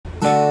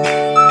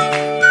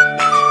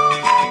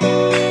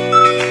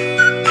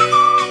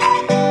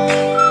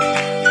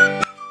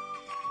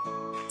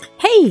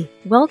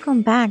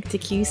Welcome back to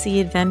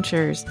QC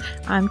Adventures.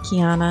 I'm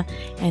Qiana,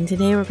 and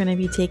today we're going to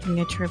be taking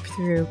a trip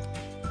through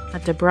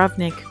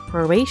Dubrovnik,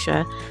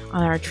 Croatia,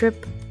 on our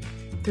trip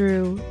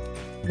through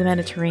the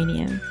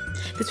Mediterranean.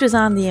 This was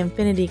on the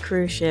Infinity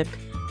cruise ship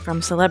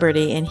from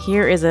Celebrity, and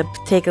here is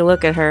take a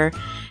look at her.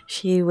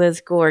 She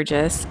was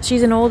gorgeous.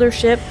 She's an older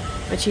ship,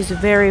 but she's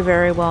very,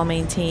 very well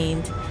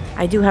maintained.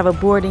 I do have a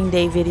boarding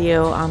day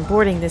video on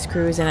boarding this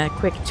cruise and a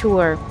quick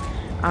tour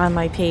on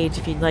my page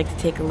if you'd like to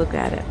take a look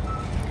at it.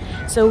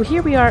 So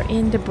here we are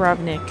in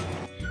Dubrovnik,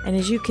 and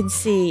as you can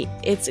see,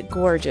 it's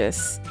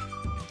gorgeous.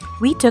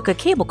 We took a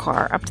cable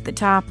car up to the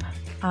top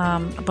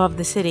above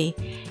the city,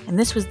 and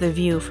this was the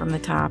view from the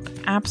top.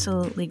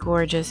 Absolutely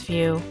gorgeous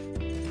view.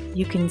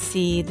 You can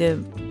see the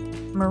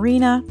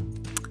marina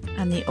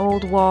and the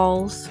old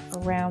walls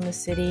around the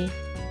city.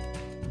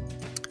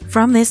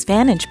 From this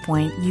vantage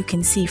point, you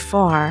can see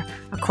far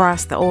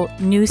across the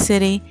new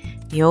city,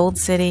 the old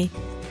city.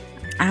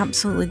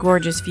 Absolutely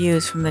gorgeous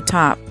views from the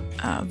top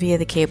via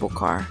the cable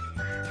car.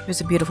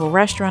 There's a beautiful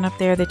restaurant up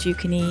there that you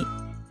can eat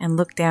and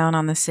look down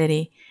on the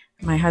city.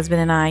 My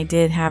husband and I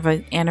did have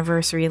an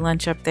anniversary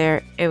lunch up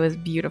there. It was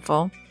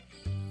beautiful.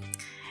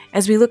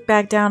 As we look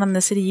back down on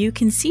the city, you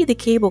can see the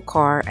cable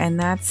car, and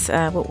that's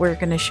what we're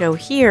going to show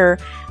here,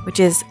 which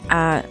is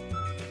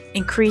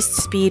increased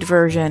speed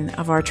version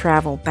of our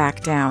travel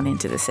back down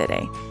into the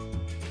city.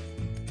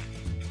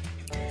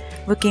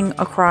 Looking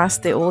across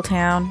the old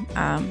town,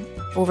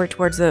 over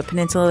towards the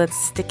peninsula that's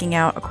sticking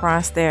out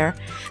across there.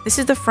 This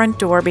is the front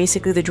door,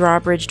 basically the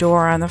drawbridge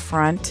door on the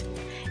front.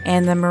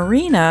 And the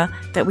marina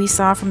that we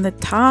saw from the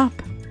top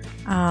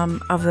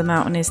of the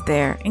mountain is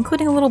there,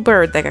 including a little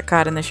bird that got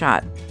caught in the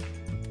shot.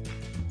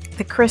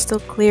 The crystal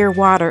clear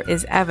water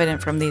is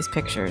evident from these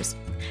pictures.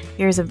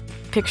 Here's a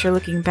picture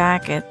looking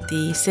back at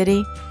the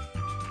city.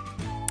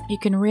 You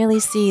can really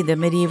see the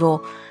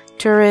medieval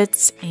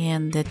turrets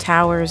and the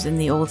towers in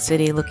the old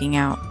city looking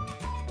out.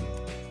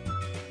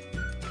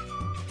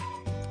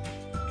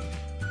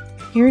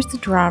 Here's the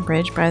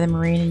drawbridge by the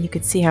marina. You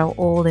can see how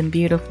old and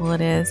beautiful it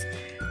is.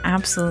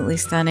 Absolutely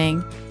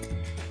stunning.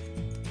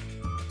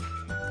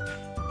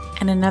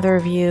 And another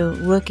view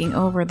looking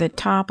over the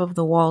top of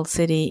the walled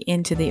city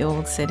into the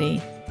old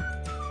city.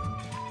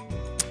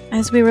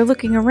 As we were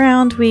looking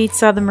around, we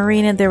saw the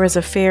marina. There was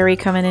a ferry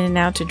coming in and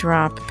out to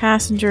drop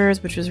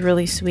passengers, which was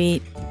really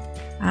sweet.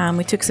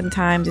 We took some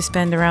time to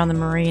spend around the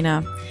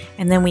marina,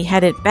 and then we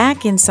headed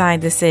back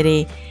inside the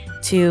city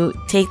to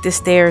take the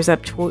stairs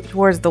up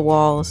towards the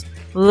walls,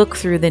 look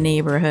through the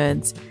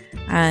neighborhoods,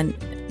 and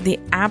the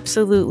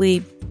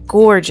absolutely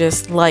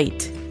gorgeous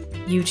light.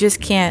 You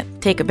just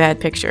can't take a bad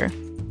picture.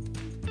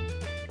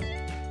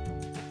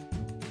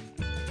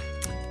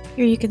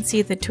 Here you can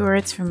see the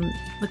turrets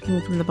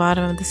looking from the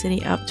bottom of the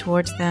city up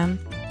towards them,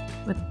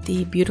 with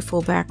the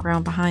beautiful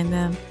background behind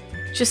them.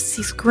 Just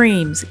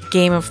screams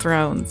Game of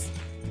Thrones.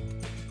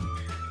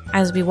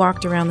 As we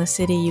walked around the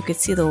city, you could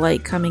see the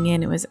light coming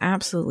in. It was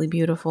absolutely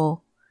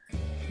beautiful.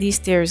 These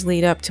stairs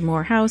lead up to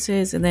more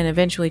houses and then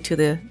eventually to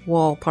the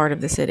wall part of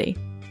the city.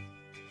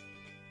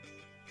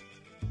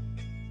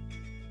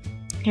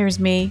 Here's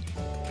me.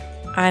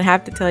 I'd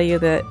have to tell you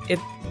that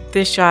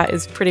this shot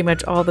is pretty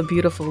much all the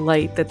beautiful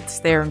light that's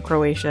there in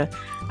Croatia.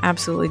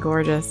 Absolutely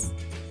gorgeous.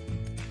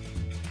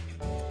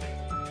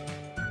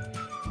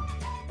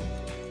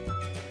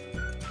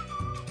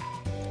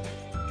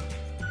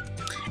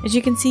 As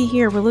you can see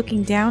here, we're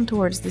looking down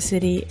towards the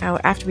city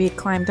after we had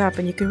climbed up,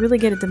 and you can really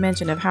get a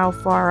dimension of how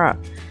far up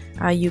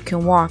you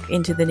can walk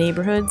into the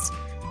neighborhoods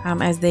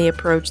as they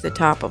approach the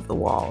top of the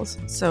walls.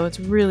 So it's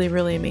really,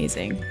 really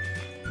amazing.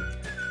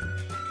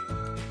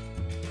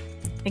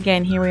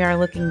 Again, here we are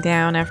looking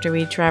down after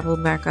we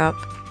traveled back up.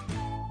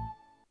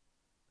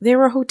 There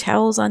were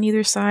hotels on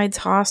either sides,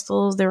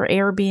 hostels, there were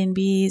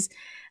Airbnbs.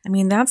 I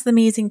mean, that's the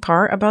amazing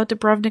part about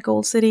Dubrovnik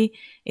Old City,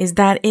 is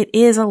that it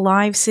is a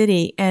live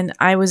city, and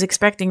I was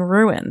expecting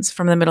ruins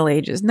from the Middle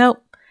Ages.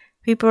 Nope.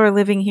 People are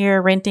living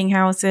here, renting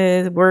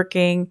houses,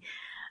 working.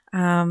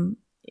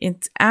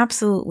 It's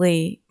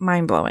absolutely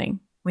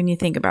mind-blowing when you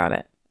think about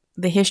it.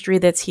 The history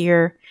that's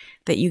here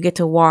that you get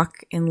to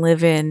walk and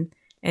live in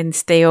and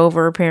stay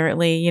over,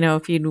 apparently, you know,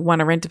 if you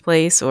want to rent a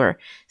place or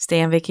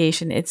stay on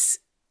vacation, it's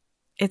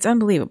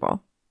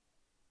unbelievable.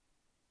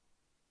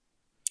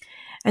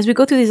 As we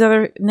go through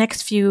these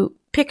next few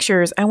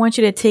pictures, I want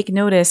you to take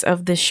notice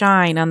of the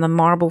shine on the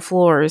marble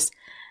floors.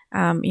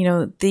 You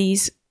know,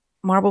 these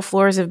marble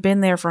floors have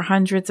been there for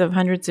hundreds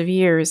of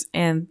years,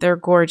 and they're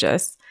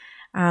gorgeous.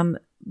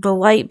 The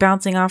light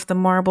bouncing off the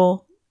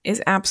marble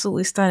is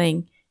absolutely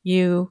stunning.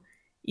 You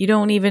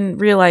don't even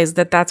realize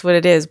that that's what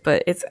it is,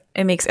 but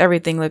it makes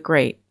everything look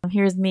great.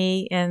 Here's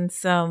me in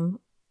some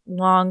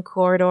long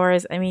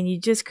corridors. I mean, you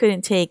just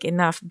couldn't take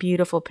enough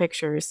beautiful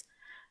pictures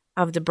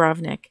of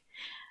Dubrovnik.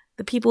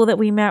 The people that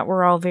we met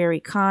were all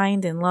very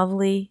kind and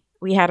lovely.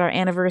 We had our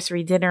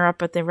anniversary dinner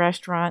up at the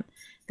restaurant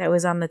that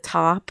was on the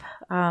top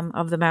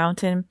of the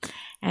mountain,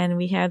 and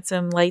we had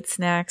some light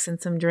snacks and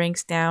some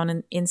drinks down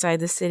and inside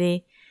the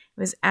city. It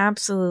was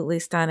absolutely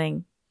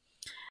stunning.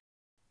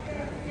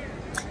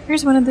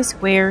 Here's one of the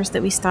squares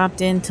that we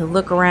stopped in to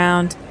look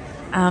around.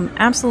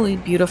 Absolutely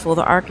beautiful.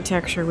 The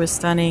architecture was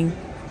stunning.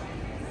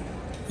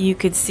 You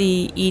could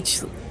see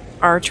each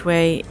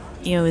archway,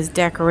 is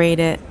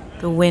decorated.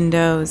 The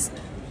windows,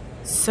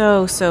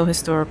 so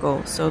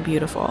historical, so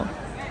beautiful.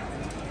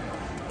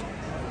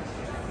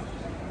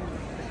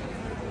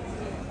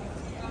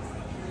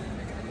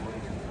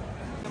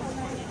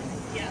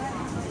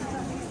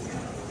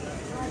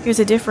 Here's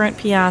a different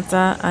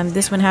piazza.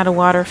 This one had a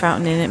water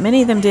fountain in it.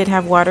 Many of them did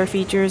have water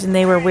features, and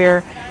they were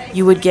where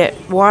you would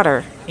get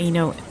water,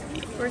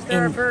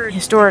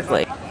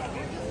 historically.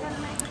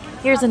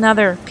 Here's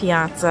another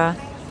piazza,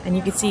 and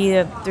you can see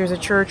that there's a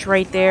church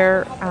right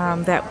there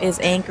that is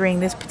anchoring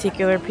this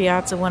particular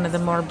piazza, one of the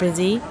more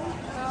busy.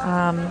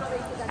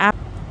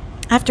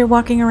 After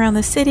walking around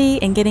the city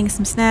and getting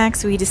some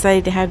snacks, we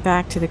decided to head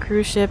back to the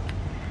cruise ship.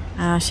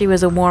 She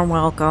was a warm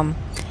welcome.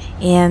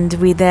 And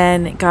we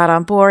then got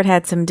on board,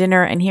 had some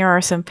dinner, and here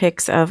are some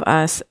pics of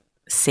us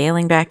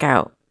sailing back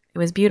out. It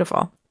was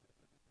beautiful.